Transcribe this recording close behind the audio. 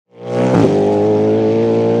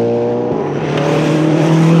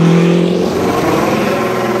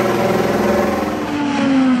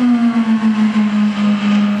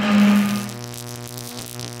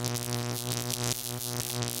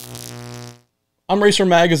I'm Racer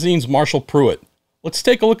Magazine's Marshall Pruitt. Let's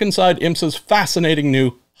take a look inside IMSA's fascinating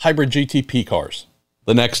new hybrid GTP cars.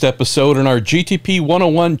 The next episode in our GTP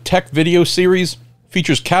 101 Tech video series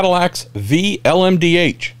features Cadillac's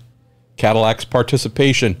V-LMDh. Cadillac's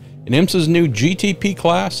participation in IMSA's new GTP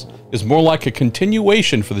class is more like a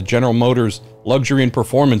continuation for the General Motors luxury and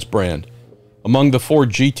performance brand. Among the 4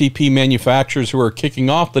 GTP manufacturers who are kicking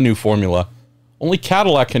off the new formula, only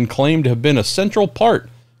Cadillac can claim to have been a central part of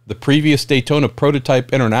the previous Daytona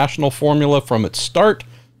Prototype International formula from its start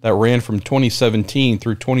that ran from 2017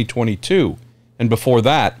 through 2022. And before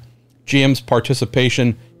that, GM's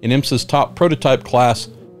participation in IMSA's top prototype class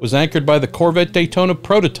was anchored by the Corvette Daytona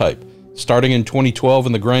prototype, starting in 2012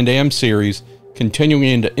 in the Grand Am series, continuing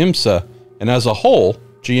into IMSA, and as a whole,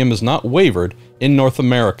 GM has not wavered in North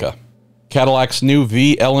America. Cadillac's new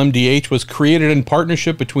V-LMDh was created in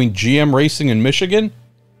partnership between GM Racing in Michigan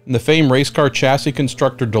and the famed race car chassis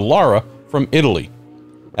constructor Dallara from Italy.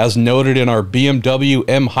 As noted in our BMW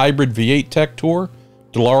M Hybrid V8 Tech Tour,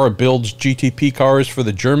 Dallara builds GTP cars for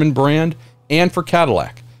the German brand and for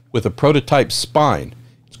Cadillac, with a prototype spine,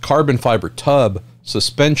 its carbon fiber tub,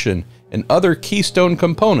 suspension, and other keystone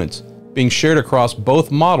components being shared across both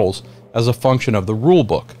models as a function of the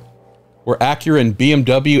rulebook. Where Acura and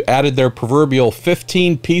BMW added their proverbial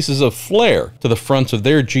 15 pieces of flair to the fronts of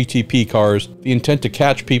their GTP cars, the intent to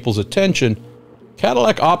catch people's attention,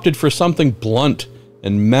 Cadillac opted for something blunt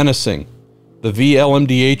and menacing. The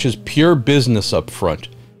V-LMDh is pure business up front.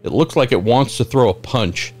 It looks like it wants to throw a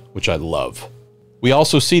punch, which I love. We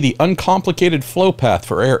also see the uncomplicated flow path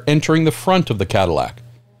for air entering the front of the Cadillac.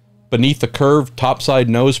 Beneath the curved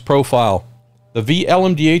topside nose profile, the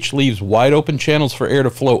V-LMDh leaves wide open channels for air to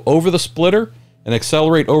flow over the splitter and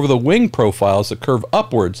accelerate over the wing profiles that curve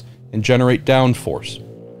upwards and generate downforce.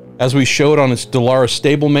 As we showed on its Dallara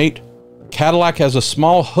stablemate, Cadillac has a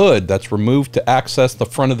small hood that's removed to access the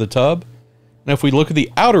front of the tub, and if we look at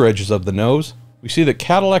the outer edges of the nose, we see that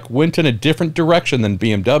Cadillac went in a different direction than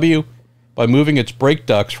BMW by moving its brake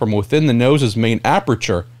ducts from within the nose's main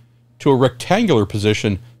aperture to a rectangular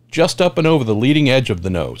position just up and over the leading edge of the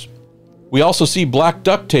nose. We also see black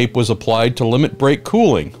duct tape was applied to limit brake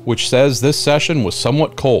cooling, which says this session was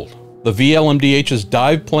somewhat cold. The V-LMDh's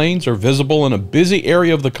dive planes are visible in a busy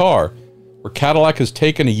area of the car, where Cadillac has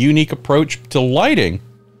taken a unique approach to lighting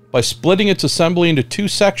by splitting its assembly into 2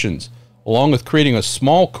 sections, along with creating a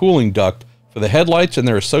small cooling duct for the headlights and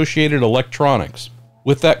their associated electronics.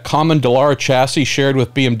 With that common Dallara chassis shared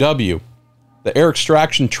with BMW, the air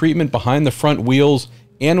extraction treatment behind the front wheels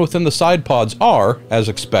and within the side pods are, as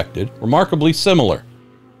expected, remarkably similar.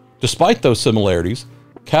 Despite those similarities,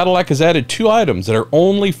 Cadillac has added 2 items that are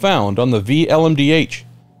only found on the V-LMDh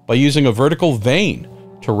by using a vertical vane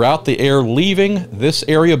to route the air leaving this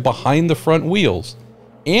area behind the front wheels,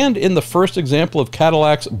 and in the first example of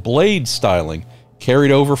Cadillac's blade styling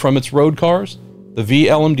carried over from its road cars, the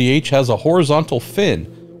V-LMDh has a horizontal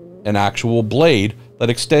fin, an actual blade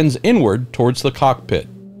that extends inward towards the cockpit.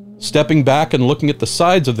 Stepping back and looking at the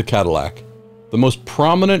sides of the Cadillac, the most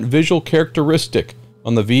prominent visual characteristic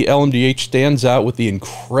on the V-LMDh stands out with the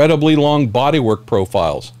incredibly long bodywork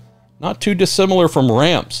profiles, not too dissimilar from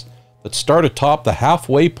ramps that start atop the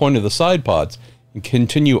halfway point of the side pods and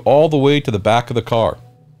continue all the way to the back of the car.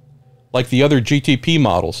 Like the other GTP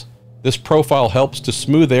models, this profile helps to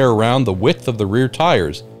smooth air around the width of the rear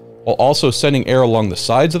tires, while also sending air along the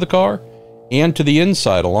sides of the car and to the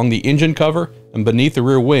inside along the engine cover and beneath the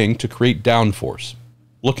rear wing to create downforce.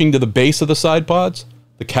 Looking to the base of the side pods,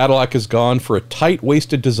 the Cadillac has gone for a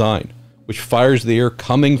tight-waisted design, which fires the air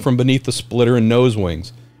coming from beneath the splitter and nose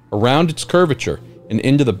wings, around its curvature, and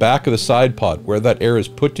into the back of the side pod, where that air is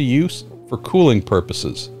put to use for cooling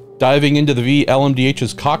purposes. Diving into the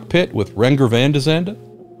V-LMDh's cockpit with Renger van de Zande,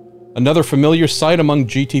 another familiar sight among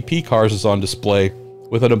GTP cars is on display,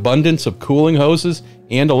 with an abundance of cooling hoses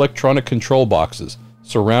and electronic control boxes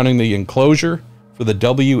surrounding the enclosure for the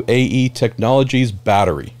WAE Technologies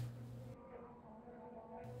battery.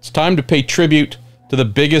 It's time to pay tribute to the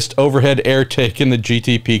biggest overhead air take in the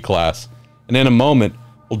GTP class, and in a moment,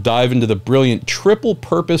 we'll dive into the brilliant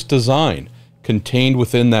triple-purpose design contained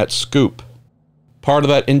within that scoop. Part of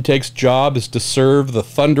that intake's job is to serve the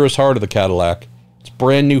thunderous heart of the Cadillac, its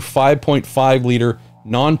brand new 5.5-liter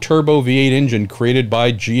non-turbo V8 engine created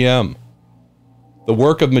by GM. The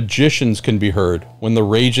work of magicians can be heard when the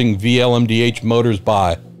raging V-LMDh motors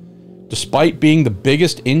by. Despite being the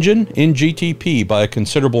biggest engine in GTP by a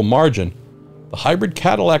considerable margin, the hybrid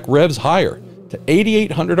Cadillac revs higher to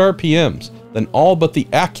 8,800 RPMs than all but the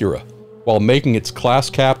Acura, while making its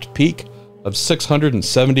class-capped peak of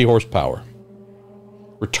 670 horsepower.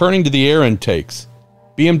 Returning to the air intakes,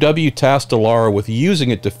 BMW tasked Dallara with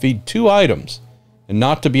using it to feed 2 items, and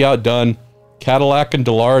not to be outdone, Cadillac and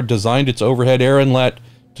Dallara designed its overhead air inlet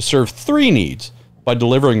to serve 3 needs by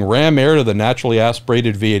delivering ram air to the naturally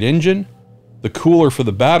aspirated V8 engine, the cooler for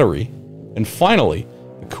the battery, and finally,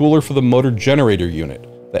 the cooler for the motor generator unit,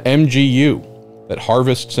 the MGU, that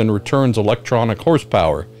harvests and returns electronic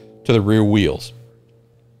horsepower to the rear wheels.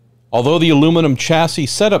 Although the aluminum chassis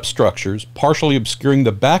setup structures partially obscuring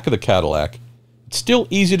the back of the Cadillac, it's still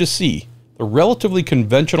easy to see the relatively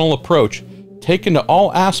conventional approach taken to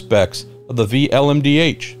all aspects of the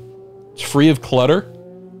V-LMDh. It's free of clutter.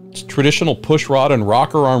 Its traditional pushrod and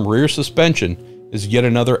rocker arm rear suspension is yet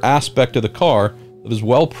another aspect of the car that is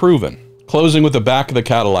well proven. Closing with the back of the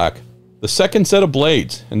Cadillac, the second set of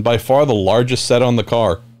blades, and by far the largest set on the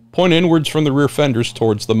car, point inwards from the rear fenders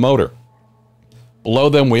towards the motor. Below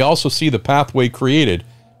them we also see the pathway created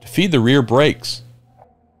to feed the rear brakes.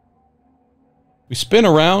 We spin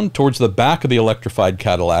around towards the back of the electrified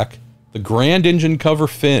Cadillac, the grand engine cover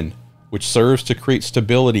fin, which serves to create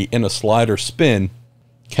stability in a slide or spin.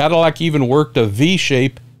 Cadillac even worked a V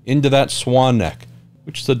shape into that swan neck,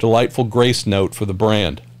 which is a delightful grace note for the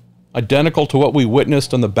brand. Identical to what we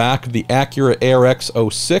witnessed on the back of the Acura ARX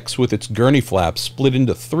 06 with its gurney flaps split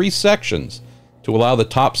into 3 sections to allow the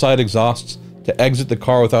topside exhausts to exit the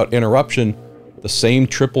car without interruption, the same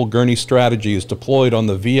triple gurney strategy is deployed on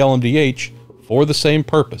the V-LMDh for the same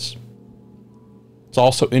purpose. It's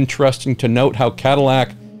also interesting to note how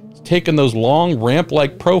Cadillac has taken those long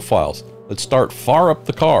ramp-like profiles that start far up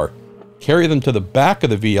the car, carry them to the back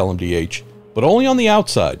of the V-LMDh, but only on the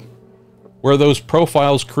outside. Where those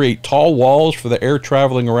profiles create tall walls for the air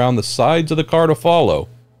traveling around the sides of the car to follow,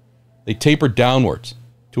 they taper downwards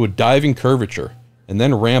to a diving curvature and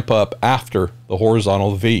then ramp up after the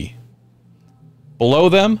horizontal V. Below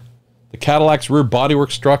them, the Cadillac's rear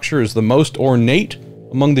bodywork structure is the most ornate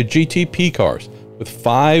among the GTP cars, with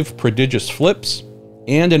 5 prodigious flips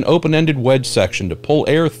and an open-ended wedge section to pull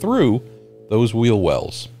air through those wheel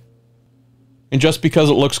wells. And just because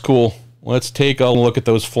it looks cool, let's take a look at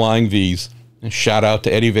those flying V's, and shout out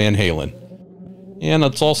to Eddie Van Halen. And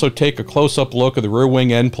let's also take a close-up look at the rear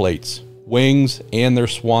wing end plates, wings, and their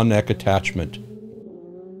swan neck attachment.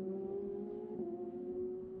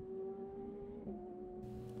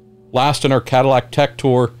 Last in our Cadillac Tech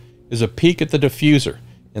Tour is a peek at the diffuser,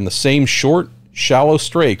 and the same short, shallow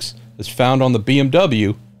strakes as found on the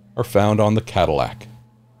BMW are found on the Cadillac.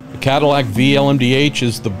 The Cadillac V-LMDh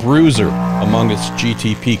is the bruiser among its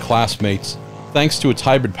GTP classmates. Thanks to its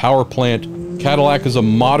hybrid power plant, Cadillac is a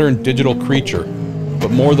modern digital creature.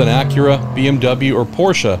 But more than Acura, BMW, or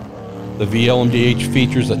Porsche, the V-LMDh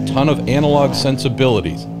features a ton of analog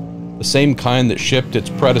sensibilities, the same kind that shipped its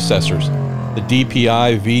predecessors, the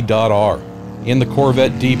DPI V.R, and the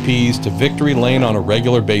Corvette DPs to victory lane on a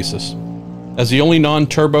regular basis. As the only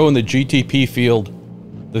non-turbo in the GTP field,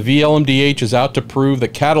 the V-LMDh is out to prove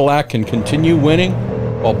that Cadillac can continue winning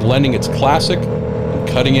while blending its classic and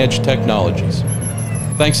cutting-edge technologies.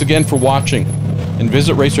 Thanks again for watching, and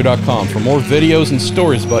visit Racer.com for more videos and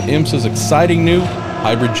stories about IMSA's exciting new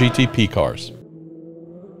hybrid GTP cars.